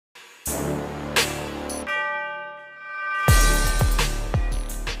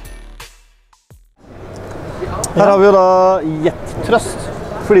Her har vi jo da jettrøst.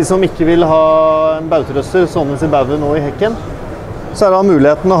 For de som ikke vil ha en bautrøster sånn i bauet nå i hekken, så er det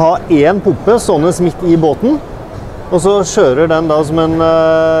muligheten å ha en pumpe sånn midt i båten, og så kjører den da som en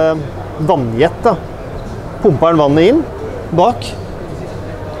vannjet da. Pumper den vannet inn, bak,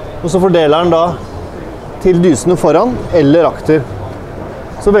 og så fordeler den da til dysene foran eller akter.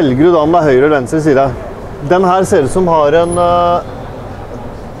 Så velger du da om det er høyre eller venstre side. Den her ser ut som har en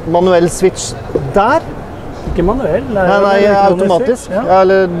manuell switch der. Ikke manuell? Nei, automatisk. Ja. Ja,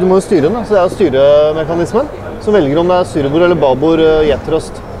 eller du må jo styre den, da. Så det er jo styremekanismen som velger om det er styrebord eller babord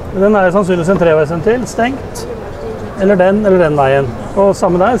jettrøst. Den er sannsynligvis en treveisventil, stengt, eller den veien. Og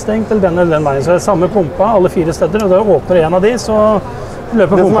samme der, stengt eller den veien. Så det er samme pumpa alle 4 steder, og da åpner en av de, så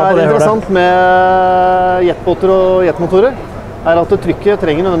løper pumpa på det hølet. Det som er interessant med jetbåter og jetmotorer, er at trykket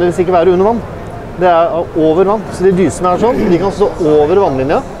trenger nødvendigvis ikke være under vann. Det er over vann. Så de dysene er sånn, de kan stå over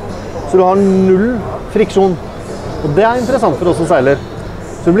vannlinja, så du har 0 friksjon. Og det er interessant for oss som seiler.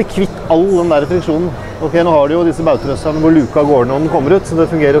 Så du blir kvitt all den der friksjonen. Ok, nå har du jo disse bautrøstene hvor luka går når den kommer ut, så det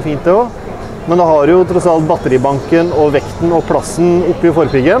fungerer jo fint det også. Men da har du jo tross alt batteribanken og vekten og plassen oppe i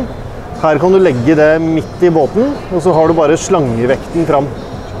forpiggen. Her kan du legge det midt i båten, og så har du bare slangevekten fram.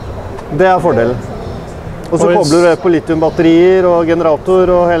 Det er fordelen. Og så kobler du det på litiumbatterier og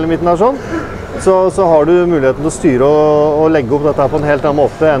generator og hele midten her sånn. Så har du muligheten til å styre og legge opp dette på en helt annen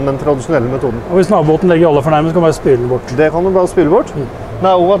måte enn den tradisjonelle metoden. Og hvis nabobåten legger alle fornærmet, så kan du bare spyle den bort. Det kan du bare spyle bort.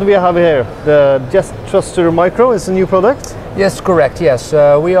 Now, what we have here, the Jet Thruster Micro is a new product? Yes, correct, yes.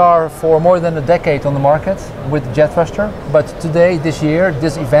 We are for more than a decade on the market with the Jet Thruster, but today, this year,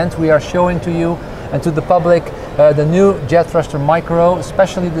 this event, we are showing to you and to the public the new Jet Thruster Micro,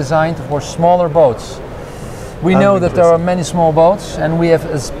 specially designed for smaller boats. We know that there are many small boats, and we have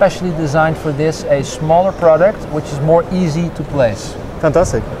especially designed for this a smaller product, which is more easy to place.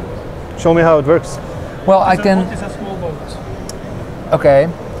 Fantastic. Show me how it works. Well, I can... What is a small boat? Okay.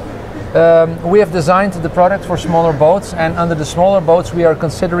 We have designed the product for smaller boats, and under the smaller boats we are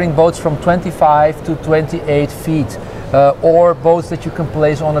considering boats from 25 to 28 feet, or boats that you can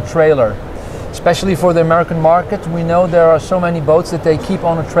place on a trailer. Especially for the American market, we know there are so many boats that they keep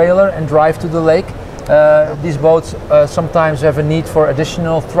on a trailer and drive to the lake. These boats sometimes have a need for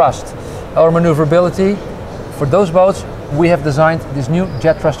additional thrust or maneuverability. For those boats, we have designed this new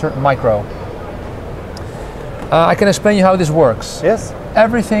Jet Thruster Micro. I can explain you how this works. Yes.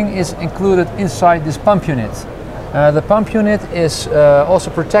 Everything is included inside this pump unit. The pump unit is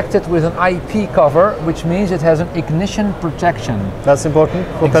also protected with an IP cover, which means it has an ignition protection. That's important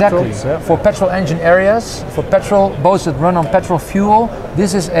for petrols. Yeah. For petrol engine areas, for petrol boats that run on petrol fuel,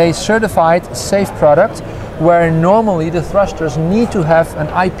 this is a certified safe product where normally the thrusters need to have an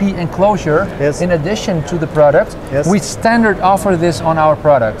IP enclosure in addition to the product. We standard offer this on our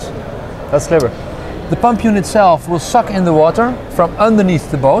products. That's clever. The pump unit itself will suck in the water from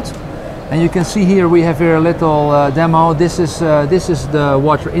underneath the boat. And you can see here we have here a little demo. This is the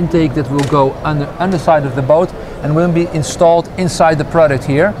water intake that will go underside of the boat and will be installed inside the product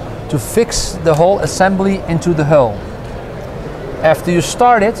here to fix the whole assembly into the hull. After you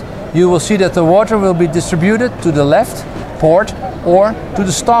start it, you will see that the water will be distributed to the left port or to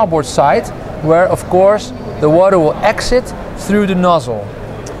the starboard side, where of course the water will exit through the nozzle.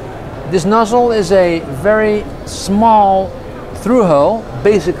 This nozzle is a very small through hull,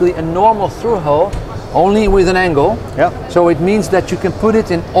 basically a normal through hull, only with an angle. Yeah. So it means that you can put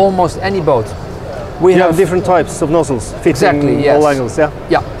it in almost any boat. We have different types of nozzles fitting all angles.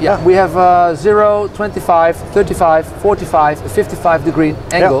 Yeah. We have 0, 25, 35, 45, 55 degree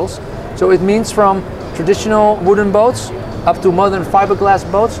angles. Yeah. So it means from traditional wooden boats up to modern fiberglass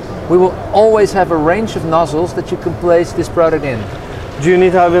boats, we will always have a range of nozzles that you can place this product in. Do you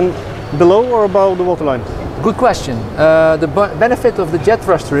need to have it below or above the waterline? Good question. The benefit of the jet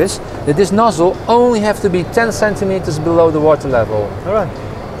thruster is that this nozzle only have to be 10 centimeters below the water level. All right.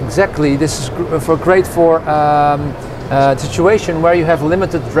 Exactly. This is great for a situation where you have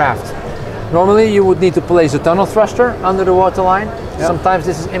limited draft. Normally you would need to place a tunnel thruster under the waterline. Yeah. Sometimes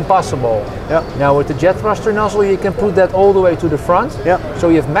this is impossible. Yeah. Now with the jet thruster nozzle you can put that all the way to the front. Yeah. So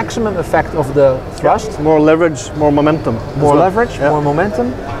you have maximum effect of the thrust. Yeah. More leverage, more momentum. More leverage, more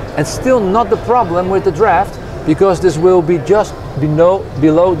momentum. And still not the problem with the draft, because this will be just below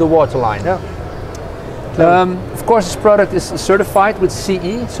the waterline. Yeah. Of course, this product is certified with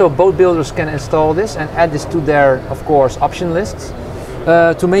CE, so boat builders can install this and add this to their, of course, option lists.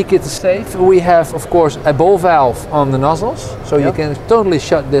 To make it safe, we have, of course, a ball valve on the nozzles, so you can totally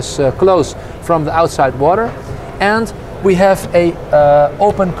shut this close from the outside water. And we have a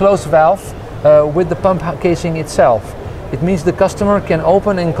open-close valve with the pump casing itself. It means the customer can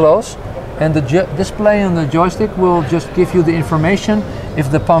open and close and the display on the joystick will just give you the information if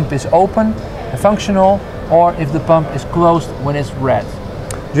the pump is open, functional, or if the pump is closed when it's red.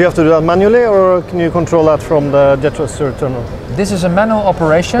 Do you have to do that manually, or can you control that from the jet thruster terminal? This is a manual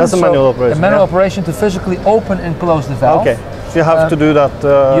operation. That's a manual operation. A manual operation to physically open and close the valve. Okay, so you have to do that.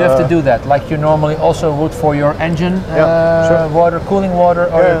 You have to do that, like you normally also would for your engine sure. water, cooling water,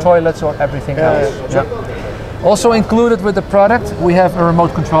 or your toilets or everything else. Sure. Also included with the product, we have a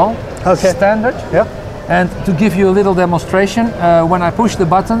remote control. Okay. Standard. Yeah. And to give you a little demonstration, when I push the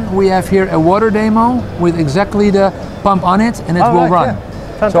button, we have here a water demo with exactly the pump on it, and it will run. Yeah.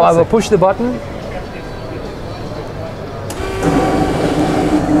 Fantastic. So I will push the button.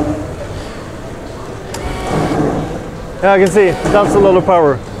 Yeah, I can see. That's a lot of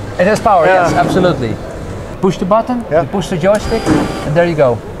power. It has power, yes, absolutely. Push the button, you push the joystick, and there you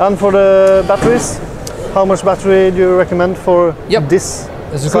go. And for the batteries, how much battery do you recommend for this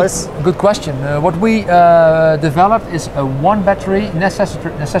size? Good question. What we developed is a one battery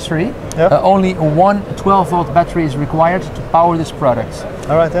necessary. Only one 12-volt battery is required to power this product.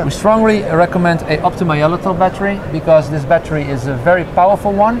 All right, yeah. We strongly recommend a optimal battery because this battery is a very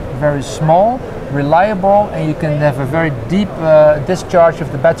powerful one, very small, reliable, and you can have a very deep discharge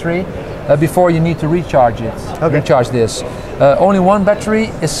of the battery before you need to recharge it. Okay. Recharge this. Only one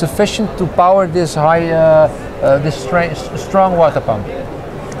battery is sufficient to power this strong water pump.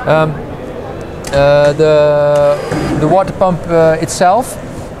 The water pump itself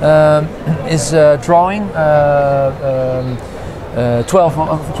is drawing 12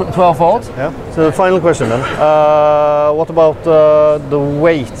 volt. Yeah. So the final question then. What about the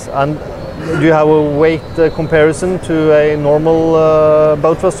weight? And do you have a weight comparison to a normal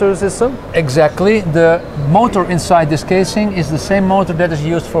bow thruster system? Exactly. The motor inside this casing is the same motor that is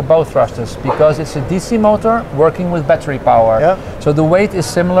used for bow thrusters because it's a DC motor working with battery power. Yeah. So the weight is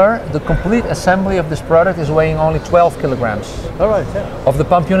similar. The complete assembly of this product is weighing only 12 kilograms. All right. Yeah. Of the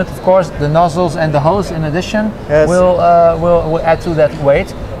pump unit, of course, the nozzles and the hose in addition will add to that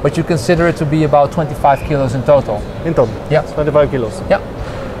weight, but you consider it to be about 25 kilos in total. In total? Yeah. 25 kilos. Yeah.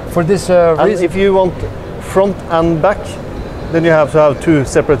 For this and reason, if you want front and back, then you have to have two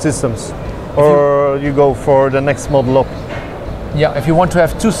separate systems, or you go for the next model up. Yeah, if you want to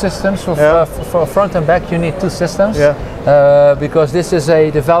have two systems for front and back, you need two systems. Yeah. Because this is a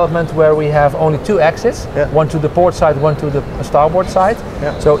development where we have only two exits, one to the port side, one to the starboard side.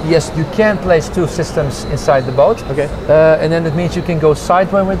 Yeah. So yes, you can place two systems inside the boat. Okay. And then it means you can go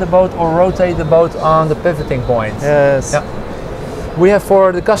sideways with the boat or rotate the boat on the pivoting point. Yes. Yeah. We have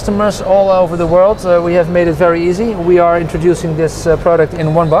for the customers all over the world, we have made it very easy. We are introducing this product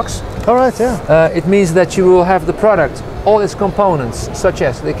in one box. All right, yeah. It means that you will have the product, all its components, such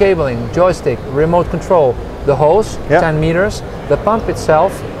as the cabling, joystick, remote control, the hose, 10 meters, the pump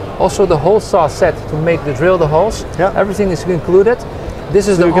itself, also the hole saw set to make the drill the holes. Yeah. Everything is included. This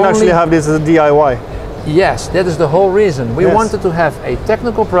is so you can actually have this as a DIY. Yes, that is the whole reason. We wanted to have a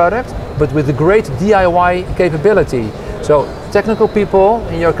technical product, but with a great DIY capability. So technical people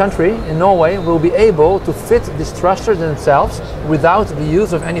in your country, in Norway, will be able to fit this thruster themselves without the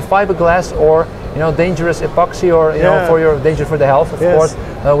use of any fiberglass or dangerous epoxy or for your danger for the health, of course,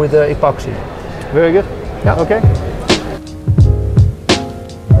 with the epoxy. Very good. Yeah. Okay.